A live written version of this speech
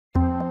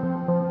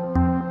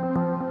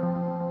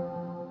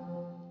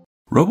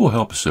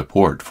RoboHelp's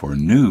support for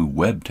new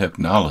web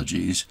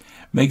technologies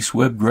makes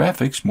web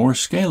graphics more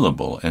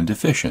scalable and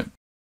efficient.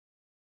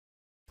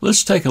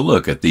 Let's take a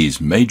look at these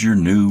major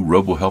new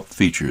RoboHelp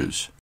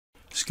features.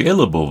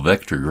 Scalable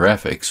vector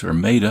graphics are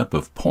made up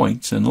of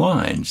points and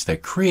lines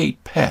that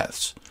create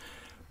paths.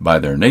 By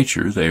their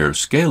nature, they are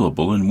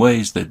scalable in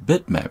ways that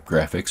bitmap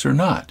graphics are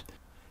not.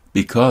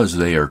 Because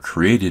they are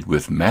created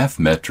with math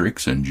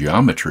metrics and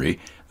geometry,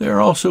 they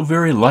are also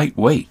very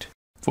lightweight.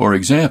 For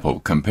example,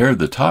 compare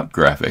the top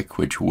graphic,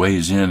 which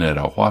weighs in at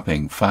a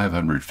whopping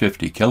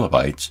 550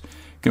 kilobytes,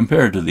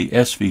 compared to the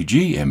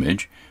SVG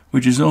image,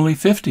 which is only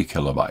 50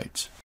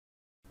 kilobytes.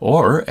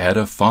 Or add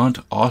a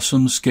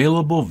font-awesome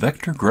scalable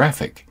vector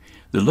graphic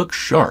that looks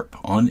sharp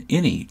on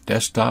any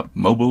desktop,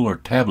 mobile, or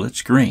tablet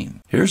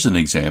screen. Here's an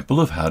example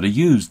of how to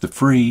use the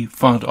free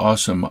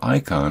font-awesome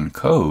icon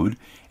code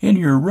in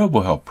your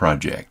RoboHelp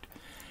project.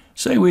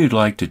 Say we'd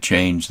like to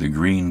change the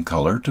green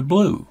color to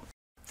blue.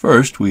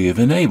 First, we have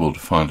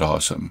enabled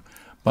font-awesome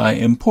by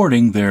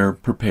importing their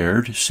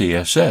prepared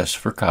CSS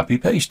for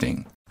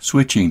copy-pasting.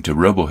 Switching to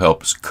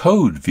RoboHelp's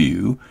code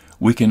view,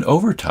 we can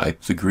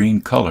overtype the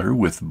green color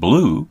with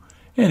blue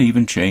and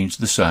even change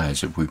the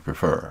size if we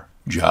prefer.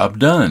 Job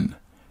done!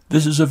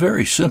 This is a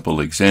very simple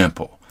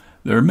example.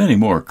 There are many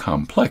more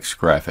complex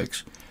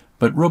graphics,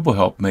 but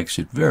RoboHelp makes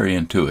it very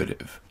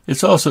intuitive.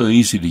 It's also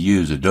easy to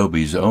use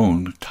Adobe's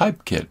own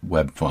Typekit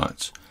web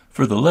fonts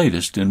for the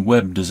latest in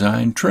web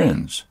design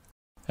trends.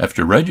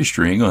 After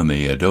registering on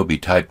the Adobe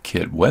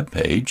Typekit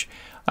webpage,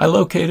 I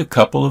locate a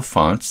couple of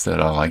fonts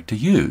that I like to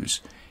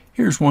use.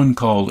 Here's one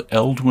called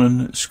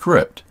Eldwin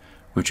Script,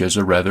 which has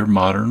a rather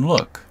modern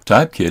look.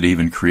 Typekit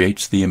even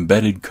creates the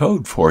embedded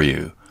code for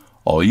you.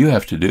 All you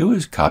have to do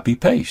is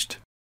copy-paste.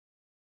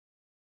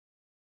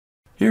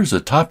 Here's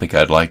a topic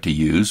I'd like to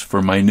use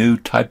for my new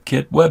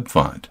Typekit web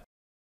font.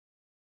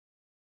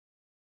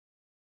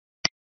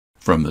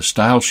 From the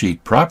Style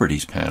Sheet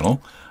Properties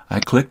panel, I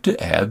click to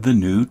add the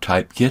new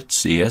Typekit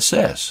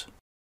CSS.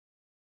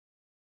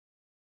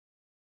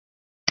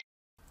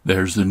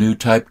 There's the new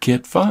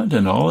Typekit font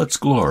in all its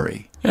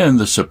glory, and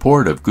the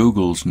support of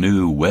Google's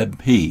new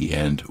WebP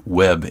and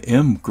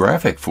WebM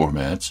graphic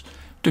formats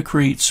to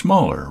create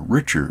smaller,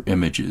 richer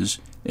images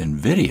and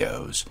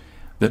videos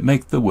that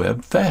make the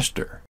web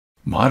faster.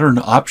 Modern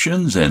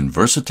options and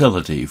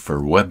versatility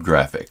for web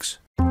graphics.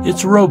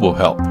 It's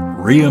RoboHelp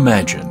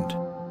reimagined.